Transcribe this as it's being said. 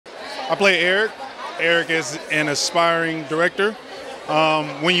I play Eric. Eric is an aspiring director.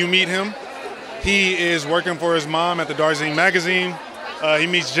 When you meet him, he is working for his mom at the ADDYmedia magazine. He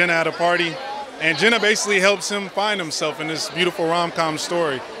meets Jenna at a party, and Jenna basically helps him find himself in this beautiful rom-com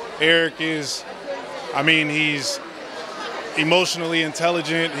story. Eric is, I mean, he's emotionally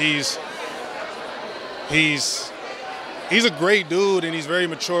intelligent. He's a great dude, and he's very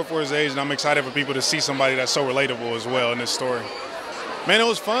mature for his age, and I'm excited for people to see somebody that's so relatable as well in this story. Man, it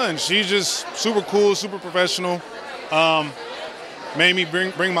was fun. She's just super cool, super professional. Made me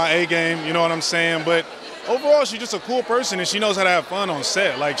bring my A game, you know what I'm saying? But overall, she's just a cool person, and she knows how to have fun on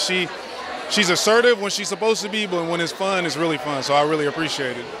set. Like, she's assertive when she's supposed to be, but when it's fun, it's really fun, so I really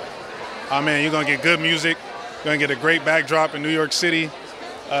appreciate it. Man, you're gonna get good music. You're gonna get a great backdrop in New York City,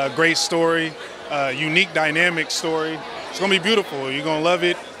 great story, unique, dynamic story. It's gonna be beautiful. You're gonna love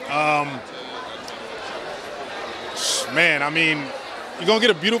it. Man, I mean, you're gonna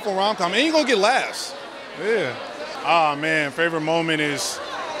get a beautiful rom-com, and you're gonna get laughs. Yeah. Ah, man, favorite moment is,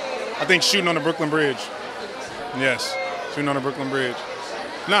 I think, shooting on the Brooklyn Bridge. Yes, shooting on the Brooklyn Bridge.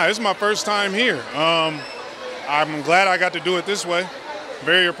 Nah, this is my first time here. I'm glad I got to do it this way.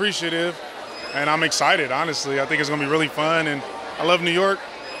 Very appreciative, and I'm excited, honestly. I think it's gonna be really fun, and I love New York.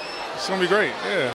 It's gonna be great, yeah.